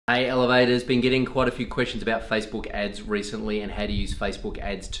Hey Elevators, been getting quite a few questions about Facebook ads recently and how to use Facebook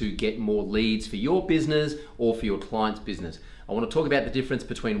ads to get more leads for your business or for your client's business. I want to talk about the difference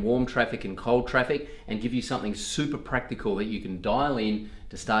between warm traffic and cold traffic and give you something super practical that you can dial in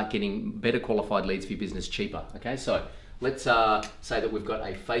to start getting better qualified leads for your business cheaper. Okay, so let's say that we've got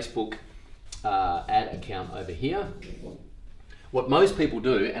a Facebook ad account over here. What most people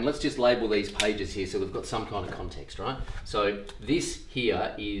do, and let's just label these pages here so we've got some kind of context, right? So this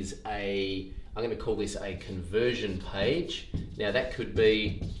here is I'm going to call this a conversion page. Now that could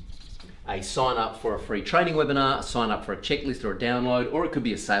be a sign up for a free training webinar, a sign up for a checklist or a download, or it could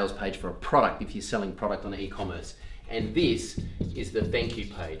be a sales page for a product if you're selling product on e-commerce. And this is the thank you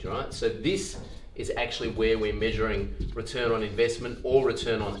page, right? So this is actually where we're measuring return on investment or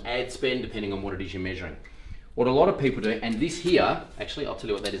return on ad spend, depending on what it is you're measuring. What a lot of people do, and this here, actually I'll tell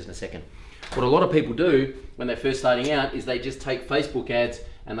you what that is in a second. What a lot of people do when they're first starting out is they just take Facebook ads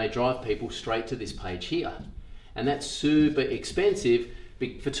and they drive people straight to this page here. And that's super expensive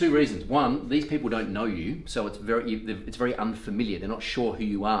for two reasons. One, these people don't know you, so it's very unfamiliar. They're not sure who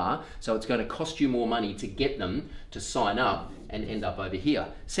you are, so it's going to cost you more money to get them to sign up and end up over here.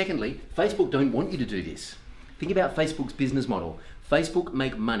 Secondly, Facebook don't want you to do this. Think about Facebook's business model. Facebook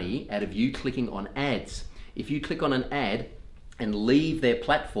make money out of you clicking on ads. If you click on an ad and leave their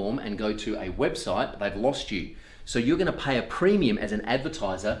platform and go to a website, they've lost you. So you're going to pay a premium as an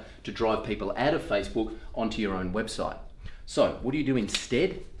advertiser to drive people out of Facebook onto your own website. So what do you do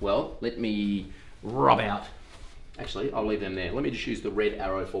instead? Well, let me rub out. Actually, I'll leave them there. Let me just use the red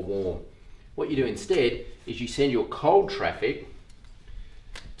arrow for warm. What you do instead is you send your cold traffic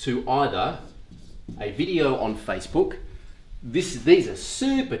to either a video on Facebook. These are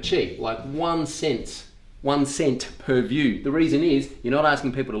super cheap, like 1 cent per view. The reason is you're not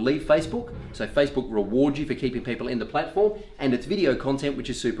asking people to leave Facebook, so Facebook rewards you for keeping people in the platform, and it's video content which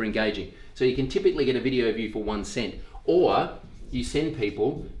is super engaging. So you can typically get a video view for 1 cent, or you send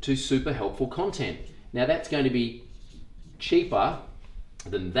people to super helpful content. Now that's going to be cheaper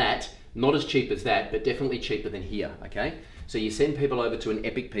than that, not as cheap as that, but definitely cheaper than here, okay? So you send people over to an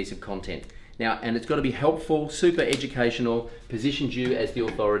epic piece of content. Now, and it's got to be helpful, super educational, positions you as the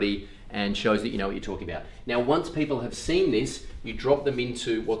authority, and shows that you know what you're talking about. Now, once people have seen this, you drop them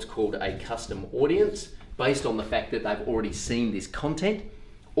into what's called a custom audience based on the fact that they've already seen this content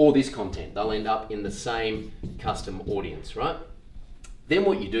or this content. They'll end up in the same custom audience, right? Then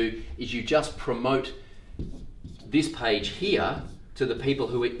what you do is you just promote this page here to the people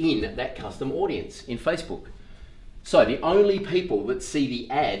who are in that custom audience in Facebook. So the only people that see the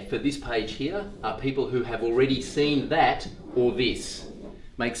ad for this page here are people who have already seen that or this.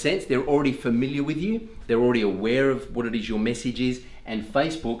 Makes sense? They're already familiar with you, they're already aware of what it is your message is, and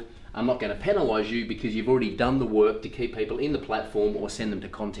Facebook are not going to penalize you because you've already done the work to keep people in the platform or send them to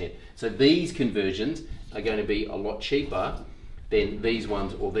content. So these conversions are going to be a lot cheaper than these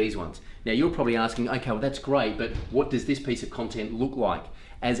ones or these ones. Now you're probably asking, okay, well that's great, but what does this piece of content look like?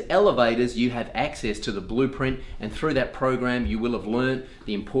 As elevators, you have access to the blueprint, and through that program, you will have learned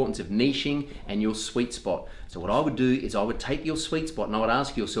the importance of niching and your sweet spot. So what I would do is I would take your sweet spot and I would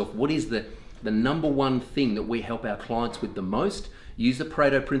ask yourself, what is the number one thing that we help our clients with the most? Use the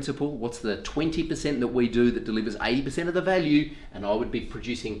Pareto principle. What's the 20% that we do that delivers 80% of the value? And I would be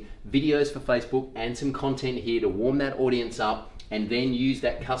producing videos for Facebook and some content here to warm that audience up, and then use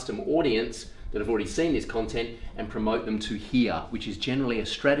that custom audience that have already seen this content and promote them to here, which is generally a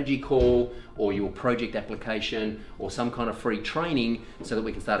strategy call or your project application or some kind of free training so that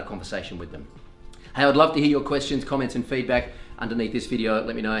we can start a conversation with them. Hey, I'd love to hear your questions, comments and feedback underneath this video.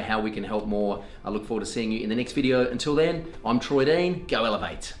 Let me know how we can help more. I look forward to seeing you in the next video. Until then, I'm Troy Dean. Go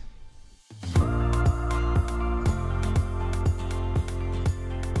Elevate.